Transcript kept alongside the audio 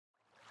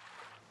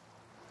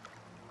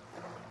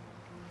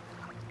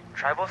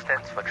Tribal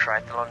stands for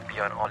Triathlon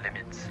Beyond All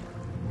Limits.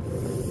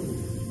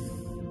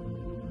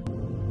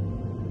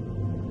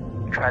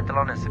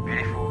 Triathlon is a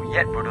beautiful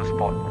yet brutal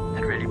sport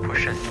that really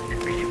pushes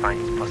and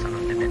redefines personal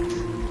limits.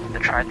 The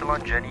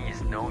triathlon journey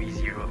is no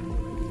easy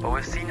road, but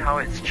we've seen how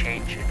it's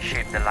changed and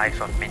shaped the lives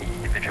of many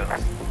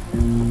individuals.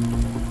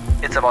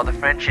 It's about the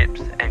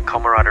friendships and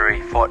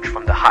camaraderie forged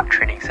from the hard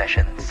training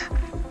sessions.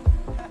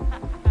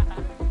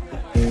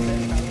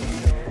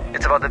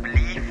 It's about the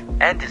belief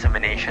and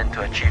determination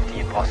to achieve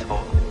the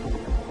impossible.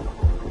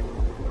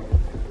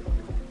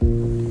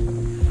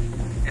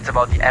 It's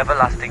about the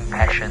everlasting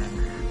passion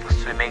for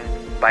swimming,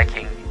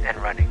 biking and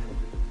running.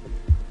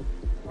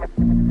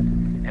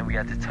 And we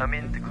are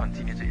determined to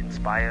continue to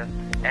inspire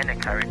and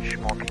encourage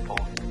more people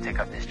to take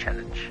up this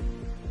challenge.